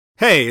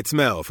Hey, it's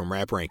Mel from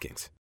Rap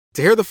Rankings.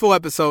 To hear the full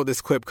episode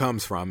this clip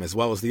comes from, as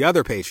well as the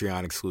other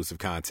Patreon-exclusive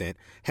content,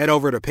 head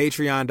over to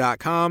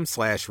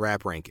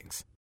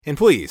patreon.com/raprankings. And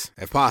please,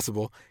 if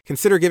possible,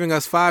 consider giving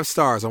us 5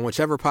 stars on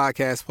whichever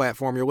podcast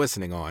platform you're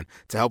listening on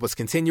to help us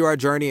continue our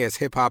journey as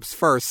hip-hop's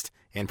first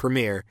and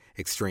premier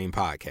extreme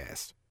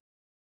podcast.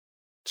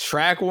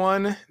 Track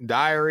 1,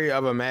 Diary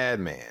of a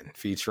Madman,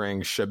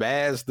 featuring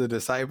Shabazz the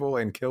Disciple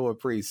and Killer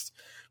Priest,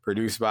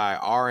 produced by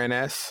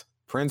RNS,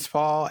 Prince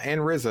Paul,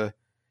 and RZA.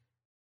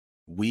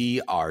 We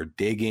are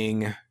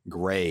digging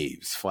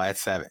graves. Flat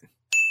 7.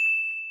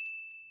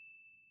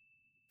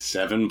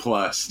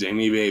 7+,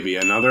 Dingy Baby,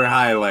 another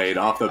highlight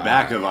off the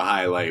back of a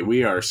highlight.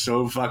 We are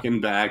so fucking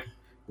back.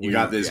 You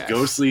got this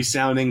ghostly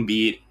sounding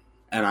beat,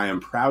 and I am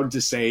proud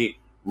to say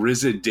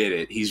RZA did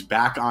it. He's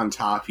back on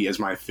top. He has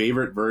my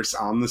favorite verse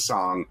on the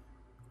song.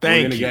 We're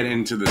going to get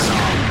into the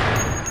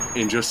song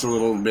in just a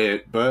little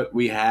bit, but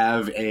we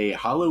have a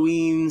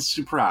Halloween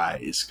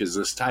surprise, because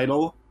this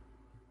title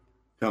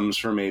comes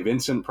from a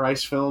Vincent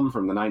Price film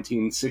from the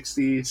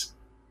 1960s.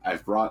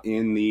 I've brought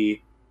in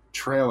the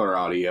trailer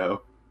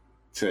audio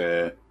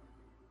to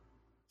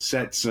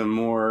set some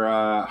more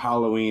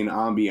Halloween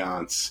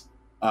ambiance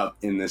up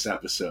in this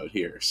episode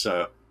here.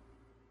 So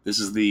this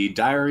is the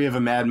Diary of a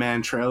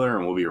Madman trailer,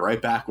 and we'll be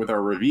right back with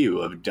our review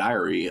of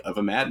Diary of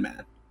a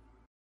Madman.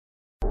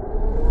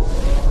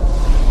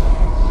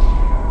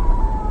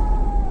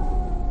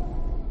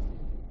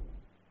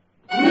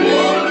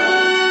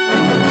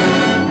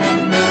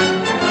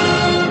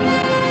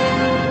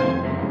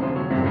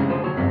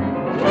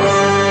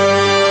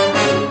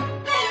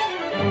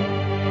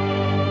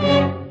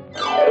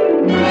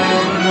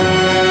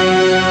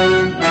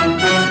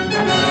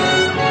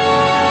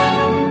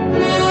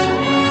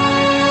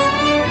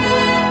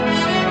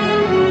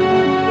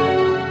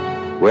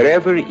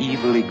 Wherever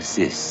evil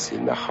exists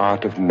in the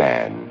heart of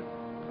man,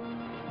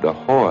 the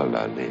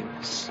Horla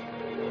lives.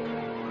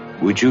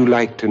 Would you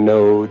like to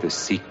know the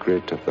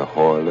secret of the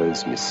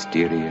Horla's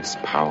mysterious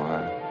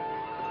power?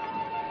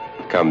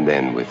 Come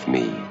then with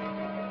me,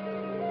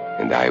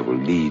 and I will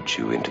lead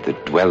you into the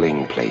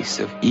dwelling place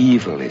of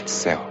evil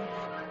itself,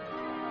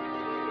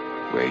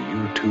 where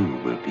you too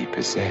will be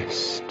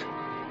possessed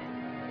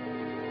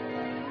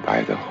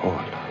by the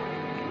Horla.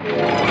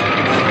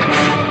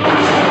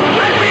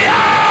 Let me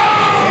out!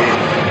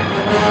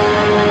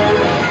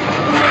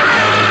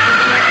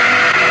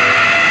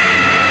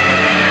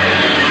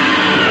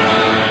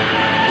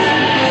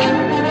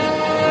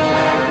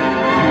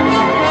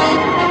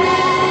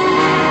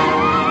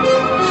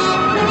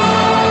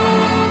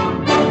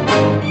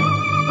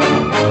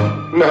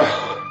 No.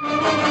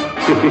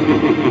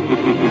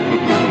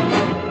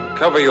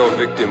 Cover your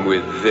victim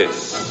with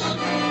this.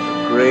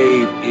 The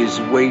grave is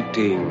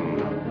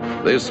waiting.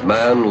 This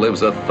man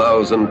lives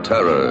 1,000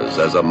 terrors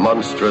as a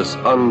monstrous,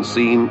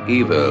 unseen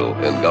evil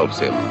engulfs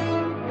him,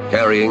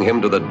 carrying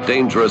him to the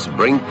dangerous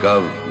brink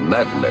of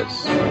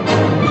madness.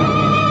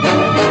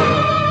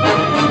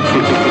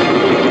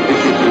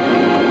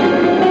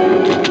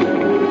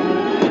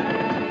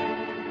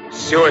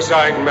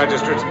 Suicide,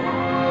 magistrate.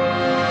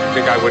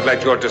 Think I would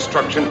let your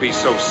destruction be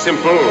so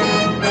simple?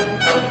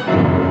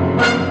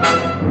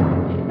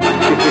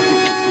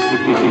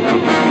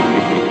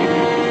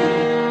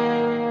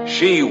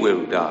 She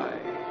will die,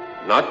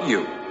 not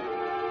you.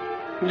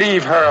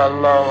 Leave her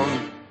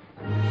alone.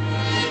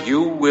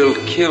 You will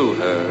kill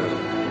her.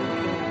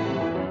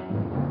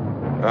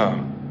 Oh.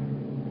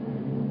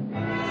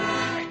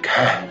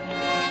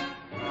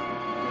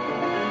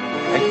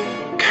 I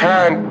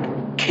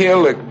can't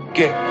kill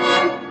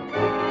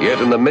again. Yet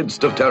in the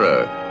midst of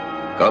terror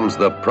comes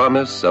the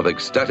promise of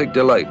ecstatic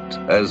delight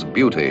as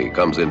beauty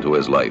comes into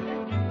his life.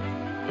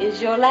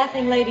 Is your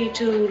laughing lady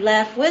to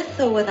laugh with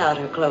or without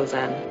her clothes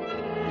on?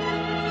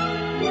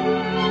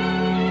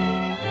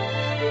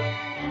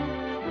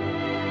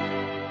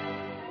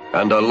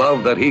 And a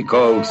love that he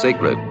called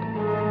sacred,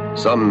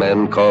 some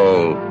men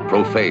call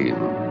profane.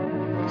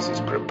 This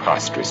is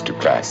preposterous,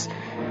 Duclass.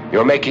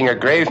 You're making a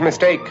grave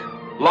mistake.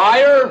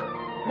 Liar!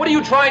 What are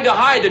you trying to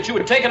hide, that you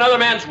would take another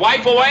man's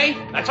wife away?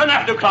 That's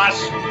enough, Duclass.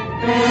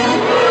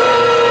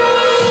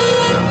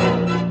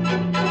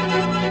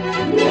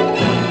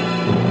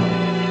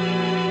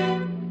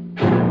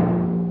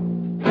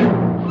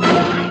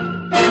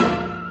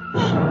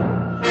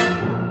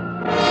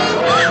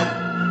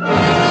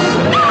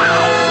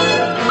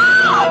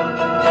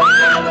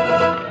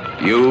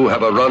 You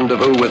have a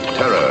rendezvous with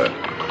terror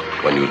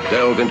when you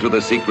delve into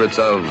the secrets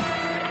of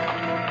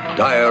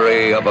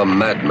Diary of a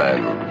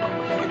Madman.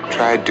 You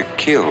tried to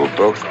kill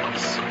both of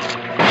us.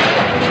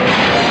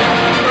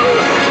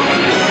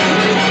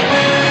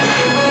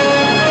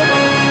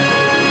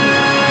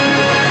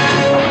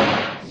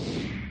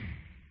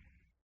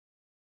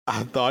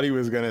 I thought he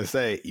was going to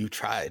say, you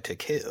tried to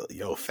kill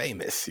your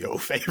favorite.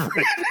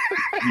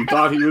 You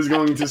thought he was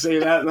going to say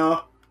that,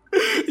 no?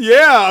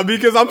 Yeah,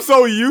 because I'm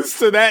so used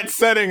to that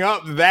setting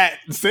up that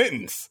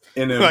sentence.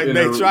 They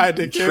tried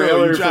to kill.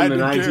 Trailer from the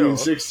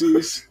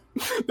 1960s.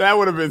 That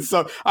would have been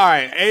so. All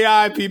right,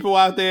 AI people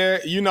out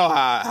there, you know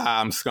how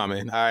I'm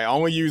scumming. All right,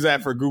 only use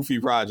that for goofy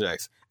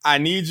projects. I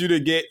need you to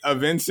get a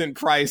Vincent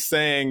Price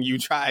saying you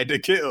tried to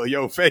kill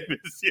your favorite.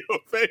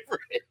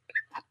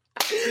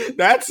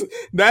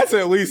 That's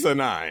at least a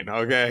 9,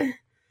 okay?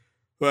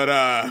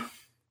 But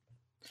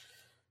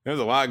there's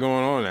a lot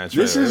going on in that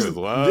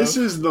trailer. This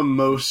is the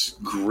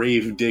most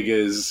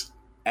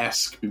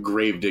Gravediggaz-esque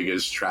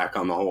Gravediggaz track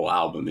on the whole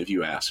album, if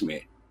you ask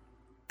me.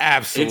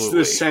 Absolutely. It's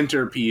the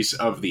centerpiece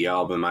of the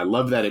album. I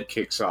love that it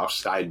kicks off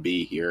side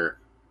B here.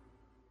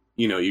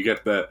 You know, you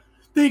get the,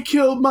 they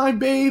killed my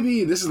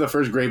baby. This is the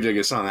first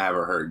Gravediggaz song I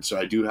ever heard, so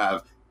I do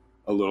have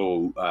a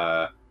little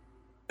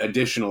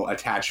additional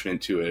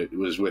attachment to it. It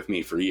was with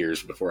me for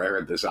years before I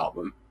heard this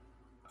album.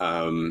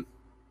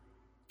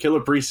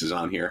 Killer Priest is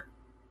on here.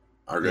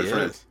 Our good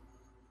friend.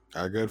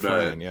 Our good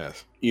friend,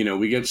 yes. You know,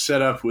 we get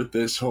set up with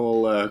this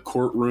whole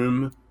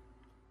courtroom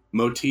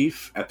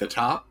motif at the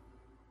top.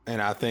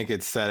 And I think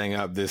it's setting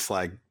up this,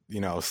 like,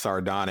 you know,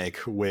 sardonic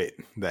wit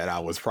that I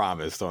was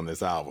promised on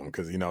this album.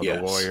 Because, you know, the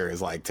lawyer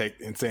is like, take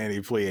insanity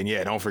plea. And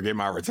yeah, don't forget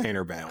my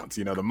retainer balance.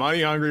 You know, the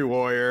money hungry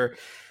lawyer,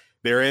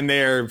 they're in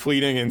there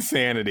pleading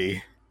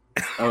insanity.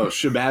 Oh,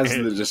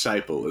 Shabazz the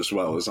Disciple as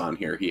well is on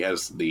here. He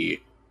has the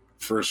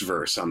first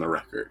verse on the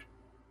record.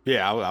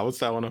 Yeah, I was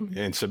telling him.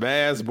 And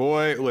Shabazz,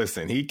 boy,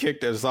 listen, he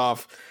kicked us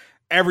off,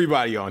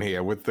 everybody on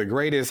here, with the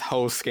greatest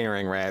host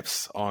scaring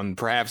raps on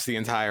perhaps the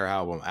entire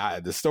album.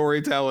 The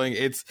storytelling,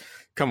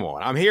 come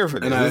on, I'm here for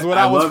this. This is what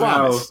I was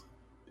promised.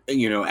 How,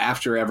 you know,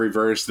 after every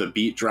verse, the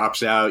beat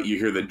drops out. You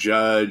hear the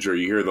judge, or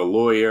you hear the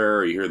lawyer,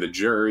 or you hear the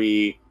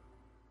jury.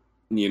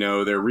 You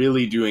know, they're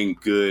really doing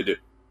good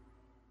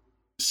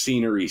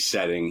scenery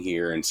setting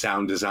here and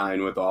sound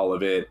design with all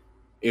of it.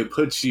 It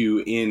puts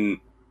you in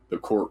the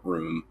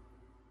courtroom.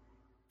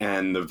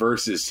 And the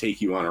verses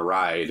take you on a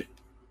ride,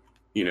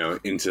 you know,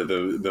 into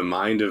the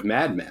mind of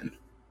Madman.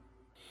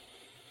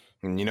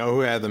 And you know who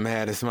had the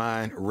maddest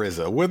mind?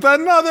 RZA, with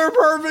another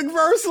perfect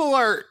verse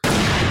alert.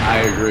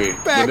 I agree.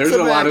 But there's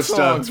a lot of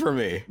stuff for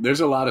me.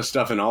 There's a lot of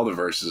stuff in all the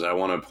verses I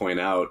want to point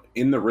out.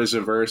 In the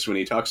RZA verse, when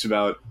he talks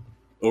about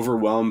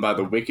overwhelmed by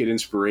the wicked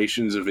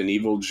inspirations of an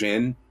evil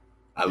djinn.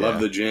 I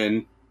love the djinn.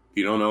 If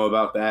you don't know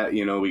about that,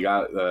 you know, we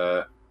got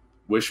the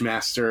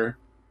Wishmaster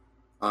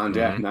on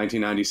deck,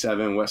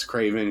 1997, Wes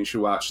Craven. You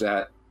should watch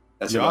that.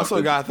 That's you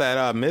also got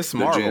that Miss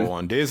Marvel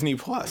on Disney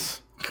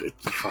Plus. Get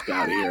the fuck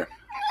out of here.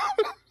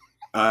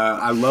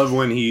 I love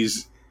when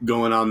he's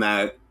going on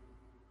that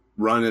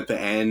run at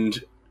the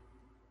end.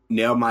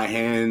 Nailed my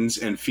hands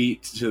and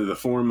feet to the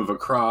form of a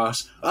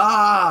cross.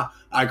 Ah!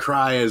 I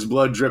cry as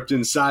blood dripped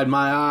inside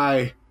my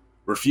eye.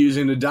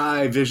 Refusing to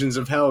die, visions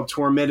of hell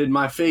tormented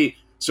my fate.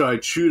 So I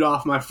chewed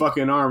off my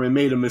fucking arm and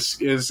made an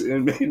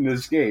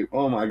escape.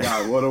 Oh my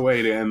god, what a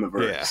way to end the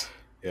verse.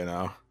 Yeah, you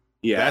know.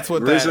 Yeah, that's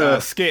what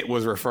that skit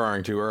was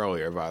referring to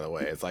earlier, by the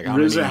way. It's like, how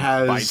many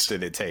bites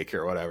did it take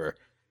or whatever?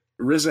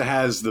 RZA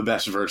has the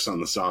best verse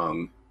on the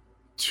song,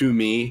 to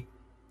me,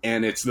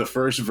 and it's the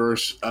first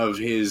verse of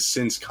his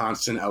since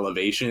Constant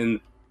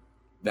Elevation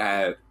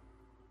that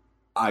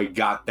I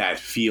got that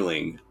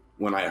feeling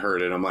when I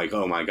heard it. I'm like,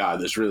 oh my god,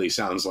 this really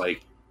sounds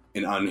like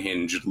an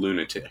unhinged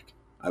lunatic.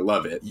 I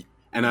love it.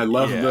 And I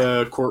love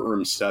the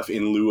courtroom stuff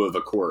in lieu of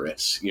a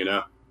chorus, you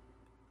know?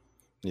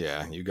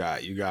 Yeah, you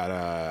got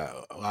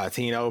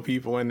Latino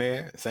people in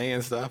there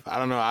saying stuff. I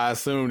don't know. I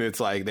assumed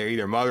it's like they're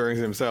either mothering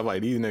themselves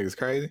like these niggas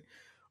crazy,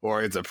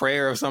 or it's a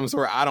prayer of some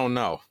sort. I don't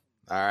know.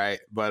 All right.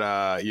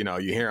 But, you know,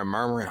 you hear them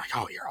murmuring like,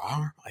 oh, your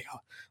arm? Like,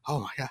 oh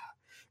my God.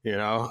 You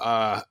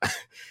know?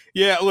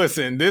 Yeah,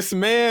 listen, this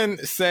man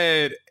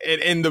said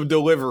it in the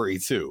delivery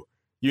too.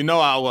 You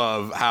know, I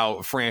love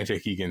how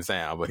frantic he can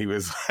sound, but he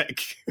was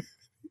like,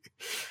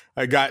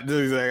 I got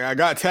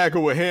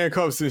tackled with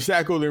handcuffs and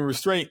shackled and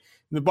restraint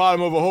in the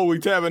bottom of a holy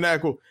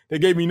tabernacle. They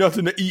gave me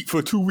nothing to eat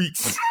for 2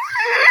 weeks.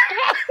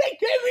 They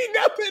gave me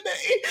nothing to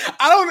eat.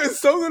 I don't know,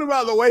 something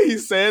about the way he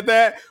said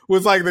that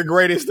was like the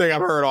greatest thing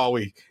I've heard all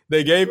week.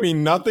 They gave me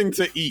nothing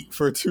to eat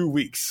for 2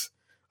 weeks.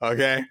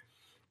 Okay.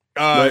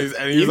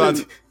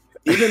 And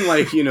even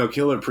like, you know,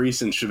 Killer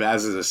Priest and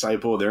Shabazz the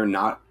Disciple, they're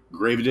not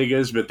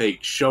Gravediggaz, but they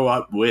show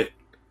up with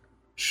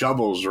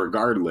shovels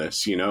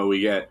regardless. You know, we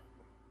get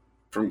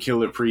from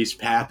Killer Priest,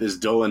 path is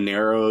dull and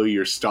narrow,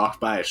 you're stalked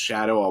by a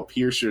shadow, I'll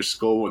pierce your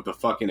skull with the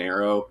fucking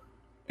arrow,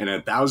 and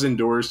 1,000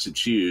 doors to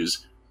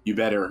choose, you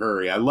better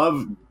hurry. I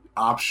love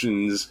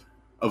options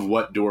of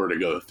what door to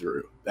go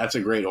through. That's a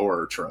great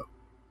horror trope.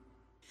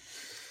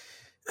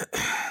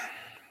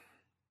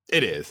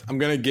 It is. I'm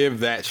gonna give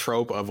that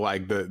trope of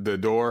like the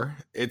door.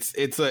 It's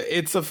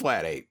a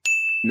flat 8.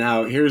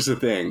 Now, here's the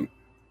thing.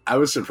 I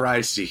was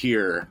surprised to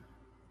hear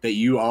that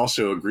you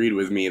also agreed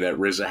with me that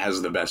RZA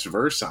has the best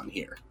verse on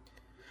here.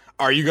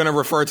 Are you gonna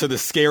refer to the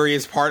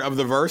scariest part of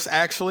the verse,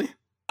 actually?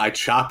 I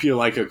chop you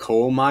like a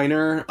coal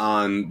miner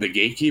on the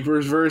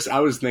Gatekeeper's verse.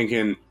 I was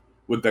thinking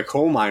with the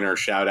coal miner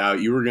shout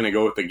out, you were gonna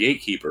go with the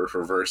Gatekeeper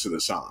for verse of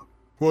the song.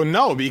 Well,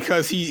 no,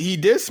 because he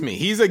dissed me.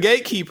 He's a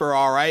gatekeeper,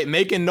 all right,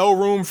 making no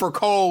room for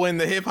coal in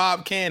the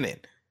hip-hop canon,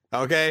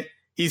 okay?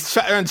 He's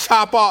trying to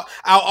chop out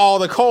all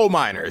the coal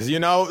miners, you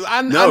know?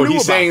 I knew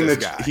he's saying this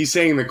guy. He's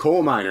saying the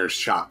coal miners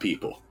chop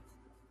people.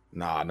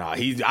 Nah.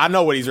 I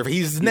know what he's referring.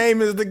 His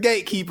name is the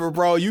gatekeeper,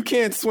 bro. You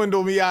can't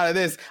swindle me out of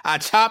this. I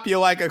chop you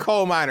like a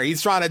coal miner.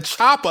 He's trying to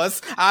chop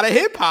us out of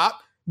hip hop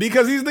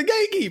because he's the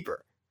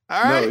gatekeeper.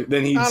 All right. No,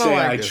 then he'd say,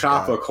 I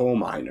chop a coal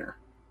miner.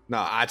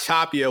 No, I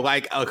chop you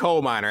like a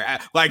coal miner,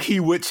 like he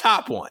would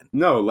chop one.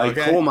 No, like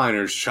coal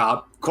miners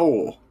chop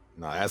coal.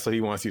 No, that's what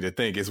he wants you to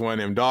think. It's one of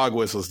them dog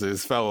whistles to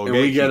his fellow. And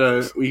we get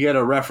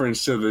a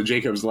reference to the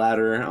Jacob's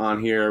Ladder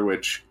on here,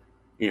 which,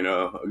 you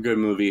know, a good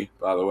movie,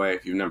 by the way,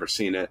 if you've never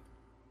seen it,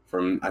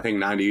 from I think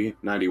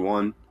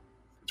 91.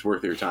 It's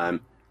worth your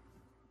time.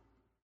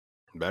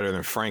 Better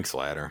than Frank's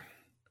Ladder.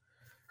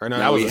 Or no,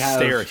 that was a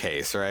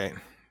staircase, right?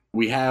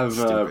 We have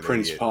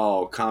Prince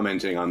Paul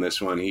commenting on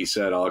this one. He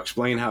said, I'll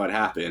explain how it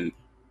happened.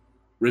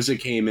 RZA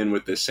came in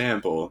with this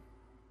sample,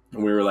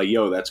 and we were like,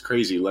 yo, that's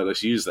crazy. Let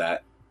us use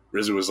that.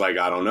 RZA was like,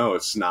 I don't know.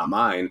 It's not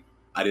mine.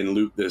 I didn't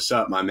loop this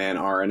up. My man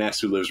RNS,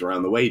 who lives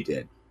around the way,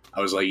 did.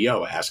 I was like,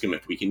 yo, ask him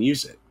if we can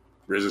use it.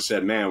 RZA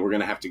said, man, we're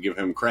going to have to give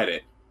him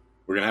credit.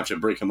 We're going to have to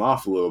break him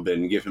off a little bit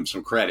and give him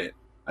some credit.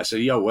 I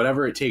said, yo,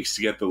 whatever it takes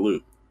to get the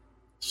loop.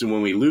 So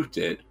when we looped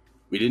it,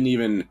 we didn't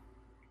even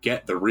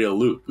get the real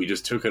loop. We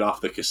just took it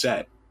off the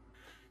cassette.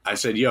 I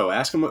said, yo,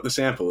 ask him what the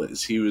sample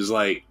is. He was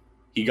like,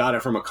 he got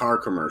it from a car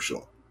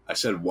commercial. I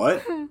said,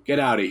 what? Get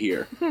out of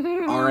here.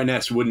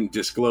 RNS wouldn't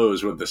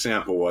disclose what the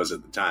sample was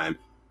at the time.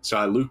 So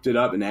I looped it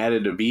up and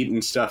added a beat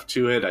and stuff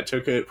to it. I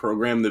took it,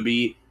 programmed the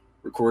beat,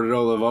 recorded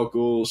all the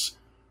vocals,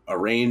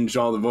 arranged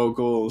all the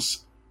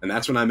vocals. And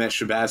that's when I met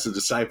Shabazz the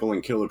Disciple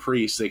and Killer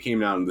Priest. They came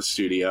down to the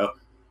studio.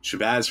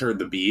 Shabazz heard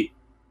the beat,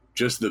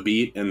 just the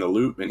beat and the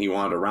loop, and he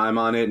wanted to rhyme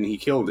on it, and he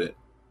killed it.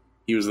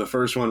 He was the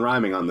first one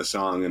rhyming on the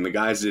song, and the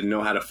guys didn't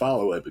know how to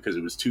follow it because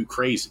it was too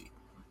crazy.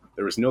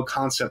 There was no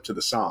concept to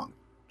the song,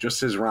 just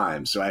his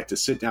rhyme. So I had to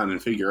sit down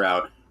and figure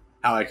out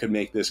how I could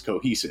make this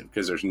cohesive,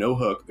 because there's no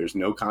hook, there's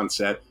no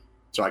concept.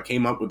 So I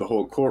came up with the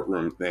whole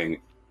courtroom thing.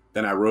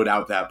 Then I wrote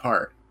out that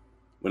part.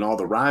 When all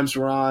the rhymes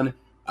were on,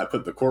 I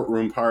put the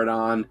courtroom part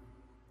on,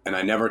 and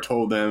I never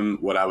told them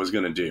what I was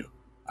going to do.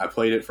 I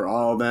played it for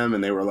all of them,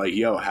 and they were like,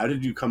 yo, how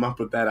did you come up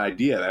with that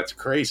idea? That's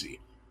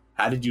crazy.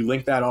 How did you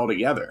link that all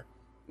together?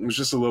 It was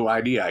just a little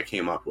idea I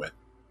came up with.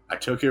 I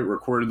took it,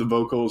 recorded the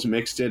vocals,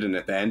 mixed it, and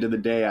at the end of the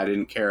day, I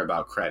didn't care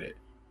about credit.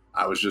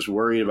 I was just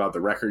worried about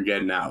the record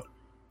getting out.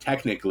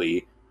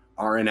 Technically,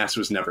 RNS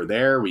was never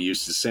there. We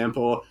used his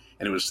sample,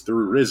 and it was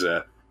through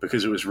RZA,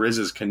 because it was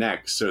RZA's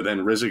Connect, so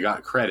then RZA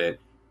got credit,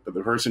 but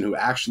the person who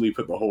actually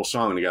put the whole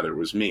song together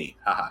was me.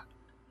 Haha.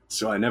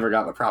 So I never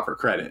got the proper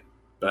credit,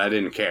 but I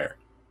didn't care.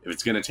 If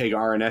it's going to take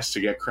RNS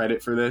to get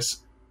credit for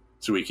this,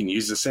 so we can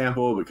use the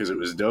sample because it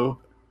was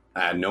dope, I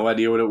had no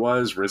idea what it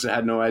was. RZA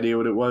had no idea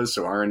what it was,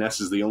 so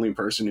RNS is the only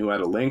person who had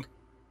a link.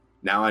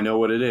 Now I know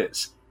what it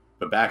is.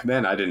 But back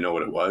then, I didn't know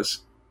what it was.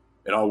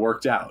 It all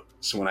worked out.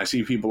 So when I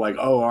see people like,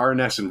 oh,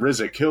 RNS and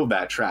RZA killed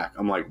that track,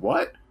 I'm like,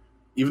 what?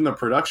 Even the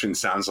production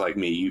sounds like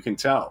me. You can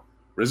tell.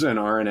 RZA and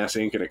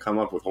RNS ain't going to come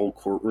up with whole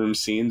courtroom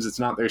scenes. It's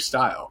not their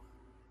style.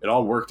 It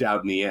all worked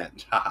out in the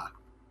end. Haha.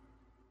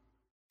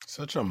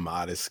 Such a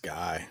modest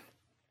guy.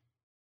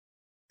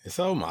 It's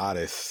so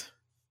modest.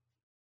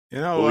 You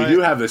know what? We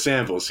do have the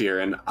samples here,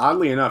 and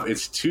oddly enough,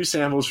 it's two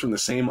samples from the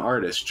same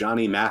artist,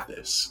 Johnny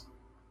Mathis.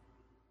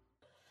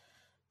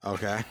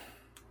 Okay.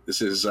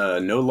 This is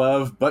No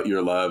Love But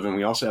Your Love, and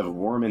we also have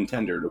Warm and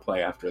Tender to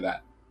play after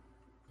that.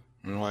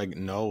 Like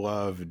No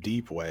Love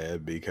Deep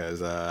Web,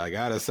 because I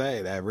gotta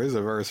say, that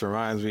RZA verse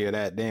reminds me of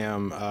that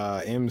damn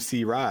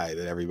MC Ride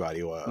that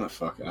everybody loved. Get the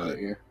fuck out of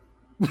here.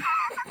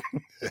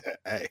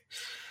 Hey,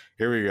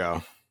 here we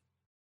go.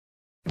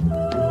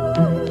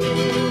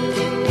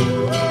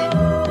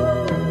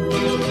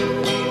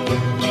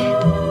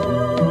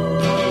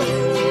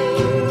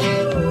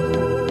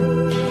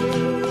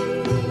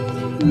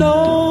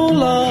 No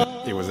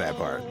love. It was that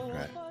part,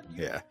 right?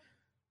 Yeah.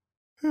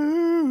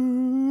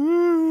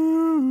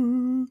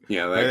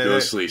 Yeah, that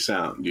ghostly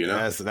sound, you know?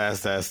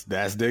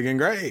 That's digging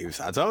graves.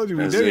 I told you,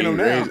 we're That's digging them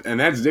now. And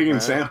that's digging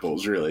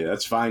samples, really.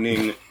 That's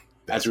finding,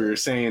 as we were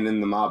saying in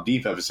the Mobb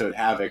Deep episode,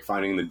 Havoc,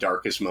 finding the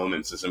darkest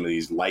moments of some of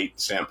these light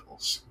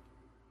samples.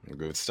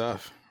 Good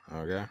stuff.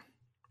 Okay.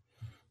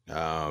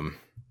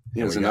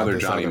 There's another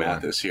Johnny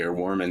Mathis here,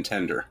 Warm and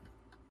Tender.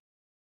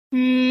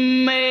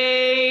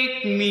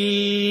 Make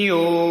me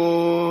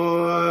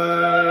yours.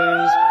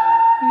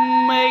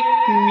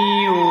 Make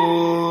me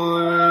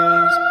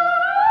yours.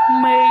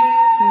 Make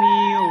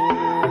me yours.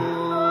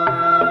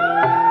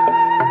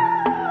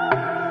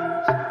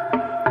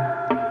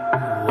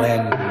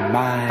 When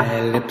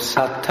my lips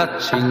are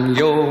touching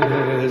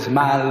yours,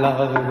 my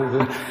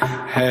love,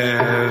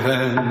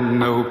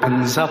 heaven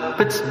opens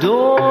up its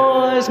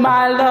doors,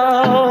 my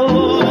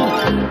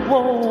love.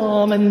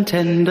 Warm and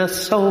tender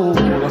soul,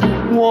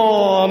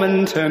 warm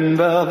and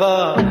tender,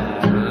 the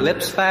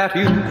lips that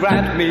you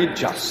grant me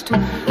just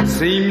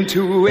seem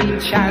to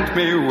enchant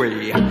me.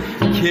 We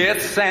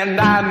kiss and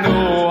I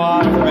know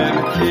I've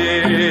been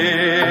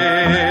kissed.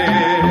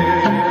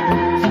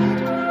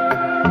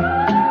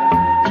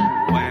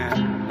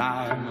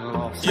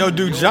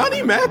 do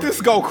Johnny Mathis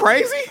go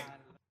crazy?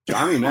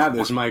 Johnny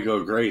Mathis might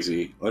go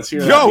crazy. Let's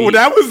hear that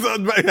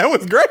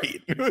was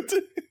great.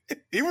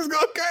 He was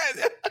going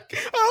crazy.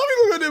 Oh, let me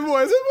look at that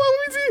voice. Let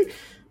me see.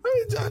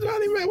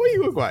 Johnny Mathis. What do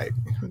you look like?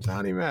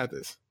 Johnny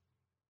Mathis.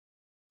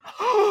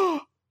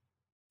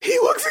 He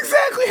looks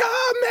exactly how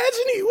I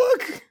imagine he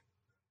look.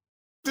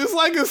 Just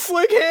like his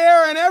slick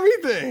hair and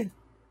everything.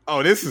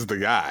 Oh, this is the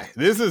guy.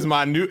 This is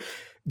my new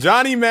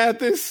Johnny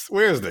Mathis.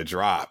 Where's the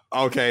drop?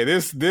 Okay,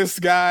 this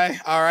guy.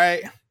 All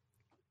right,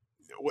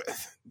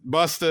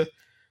 Buster,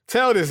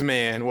 tell this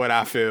man what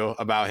I feel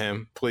about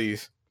him,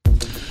 please.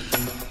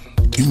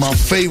 You my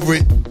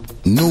favorite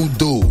new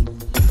dude.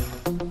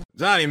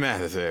 Johnny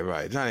Mathis,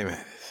 everybody. Johnny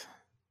Mathis.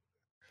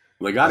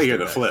 They got to hear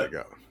the flip.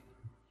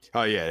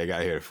 Oh yeah, they got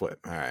to hear the flip.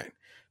 All right,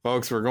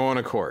 folks, we're going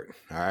to court.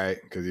 All right,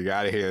 because you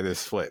got to hear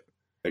this flip.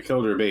 They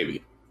killed her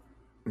baby.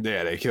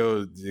 Yeah, they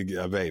killed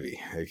a baby.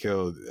 They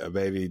killed a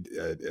baby,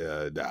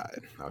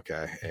 died.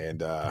 Okay,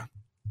 and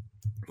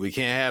we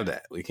can't have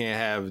that. We can't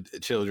have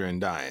children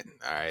dying.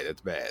 All right,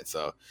 that's bad.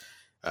 So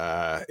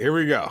here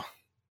we go.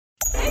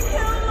 They killed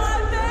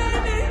my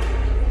baby.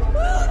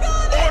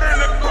 Order in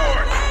the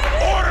court.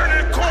 Order in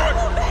the court.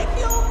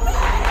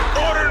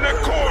 Order in the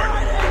court.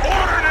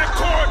 Order in the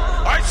court.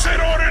 I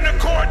said order in the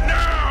court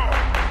now.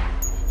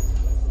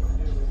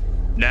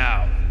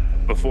 Now,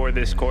 before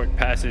this court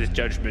passes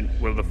judgment,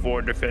 will the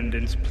four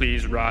defendants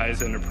please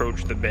rise and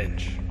approach the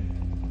bench?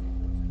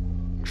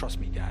 Trust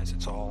me, guys,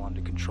 it's all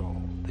under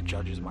control. The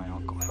judge is my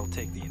uncle. He'll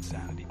take the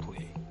insanity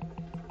plea.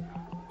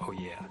 Oh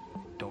yeah,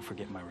 don't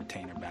forget my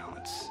retainer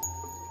balance.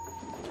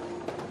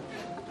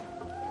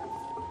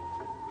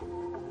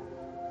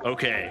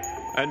 Okay,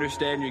 I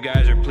understand you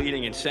guys are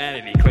pleading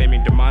insanity,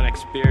 claiming demonic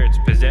spirits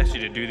possess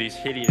you to do these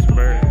hideous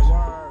murders.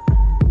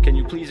 Can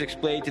you please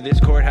explain to this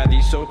court how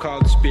these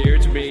so-called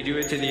spirits made you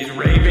into these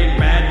raving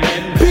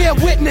madmen? Be a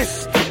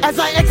witness as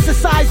I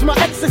exercise my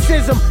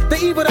exorcism. The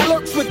evil that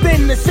lurks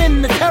within, the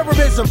sin, the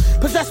terrorism.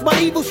 Possessed by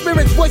evil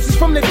spirits, voices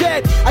from the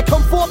dead. I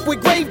come forth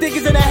with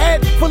gravediggaz in a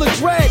head full of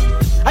dread.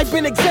 I've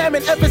been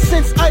examined ever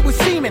since I was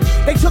semen.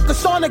 They took a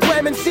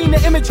sonogram and seen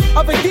the image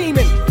of a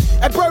demon.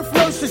 At birth,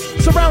 nurses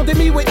surrounded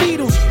me with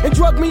needles and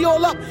drugged me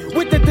all up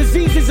with the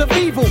diseases of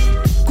evil.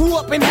 Grew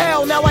up in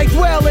hell, now I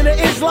dwell in an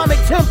Islamic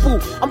temple.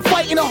 I'm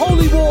fighting a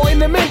holy war in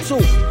the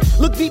mental.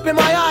 Look deep in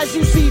my eyes,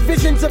 you see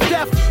visions of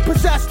death.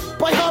 Possessed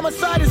by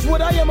homicide is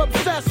what I am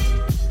obsessed.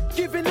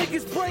 Giving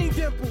niggas brain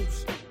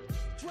dimples.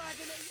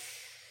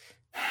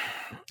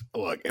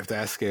 Look, if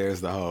that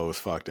scares the hoes,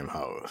 fuck them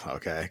hoes,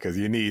 okay? Because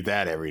you need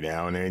that every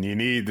now and then. You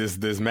need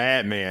this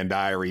Madman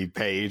diary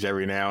page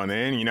every now and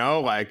then, you know?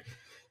 Like,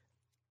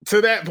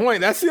 to that point,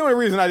 that's the only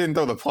reason I didn't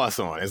throw the plus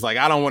on. It's like,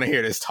 I don't want to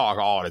hear this talk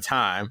all the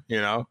time, you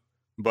know?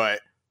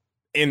 But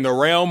in the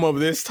realm of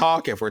this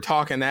talk, if we're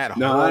talking that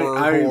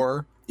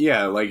horror...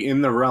 Yeah, like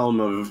in the realm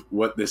of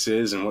what this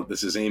is and what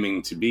this is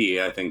aiming to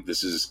be, I think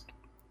this is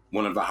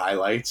one of the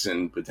highlights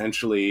and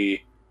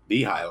potentially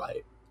the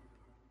highlight.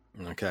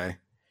 Okay.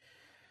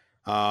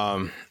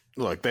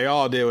 Look, they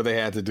all did what they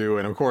had to do,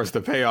 and of course the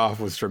payoff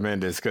was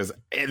tremendous, because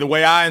the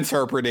way I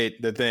interpreted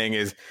the thing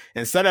is,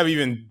 instead of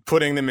even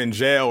putting them in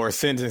jail or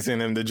sentencing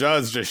them, the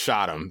judge just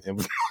shot them and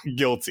was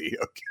guilty.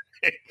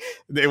 Okay,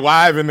 they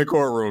live in the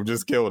courtroom,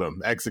 just killed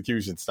him,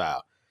 execution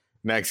style.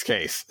 Next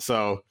case.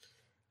 So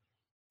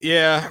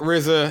yeah,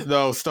 RZA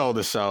though stole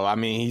the show. I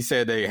mean, he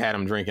said they had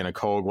him drinking a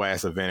cold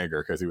glass of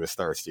vinegar because he was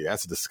thirsty.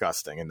 That's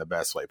disgusting in the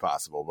best way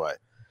possible. But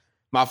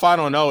my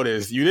final note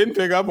is, you didn't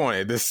pick up on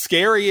it. The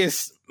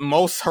scariest,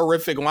 most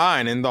horrific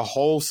line in the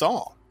whole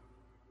song.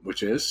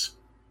 Which is?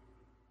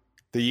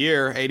 The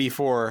year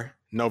 84,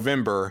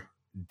 November,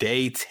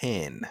 day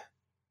 10.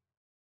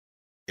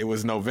 It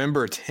was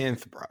November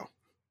 10th, bro.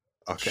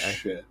 Okay.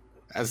 Shit.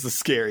 That's the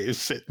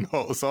scariest shit in the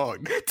whole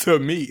song to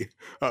me.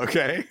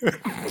 Okay.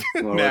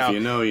 Well, now, if you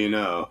know, you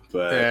know.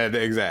 But yeah,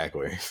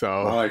 exactly. So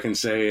all I can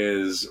say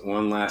is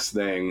one last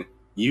thing.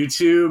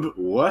 YouTube,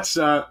 what's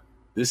up?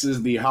 This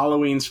is the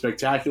Halloween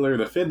Spectacular,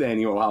 the 5th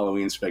annual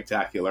Halloween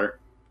Spectacular,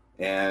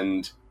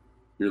 and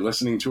you're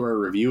listening to our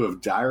review of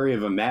Diary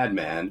of a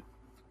Madman.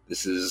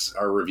 This is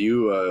our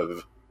review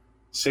of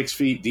 6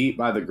 Feet Deep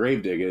by the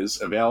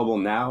Gravediggaz, available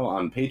now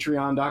on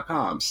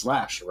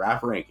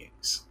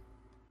patreon.com/raprankings.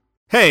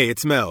 Hey,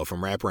 it's Mel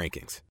from Rap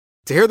Rankings.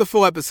 To hear the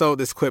full episode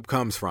this clip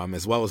comes from,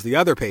 as well as the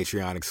other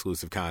Patreon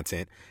exclusive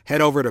content,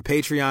 head over to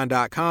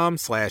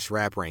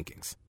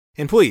patreon.com/raprankings.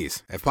 And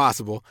please, if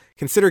possible,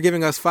 consider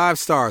giving us 5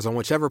 stars on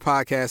whichever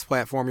podcast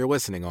platform you're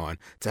listening on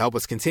to help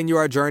us continue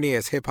our journey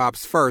as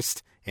hip-hop's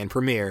first and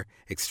premier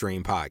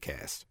extreme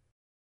podcast.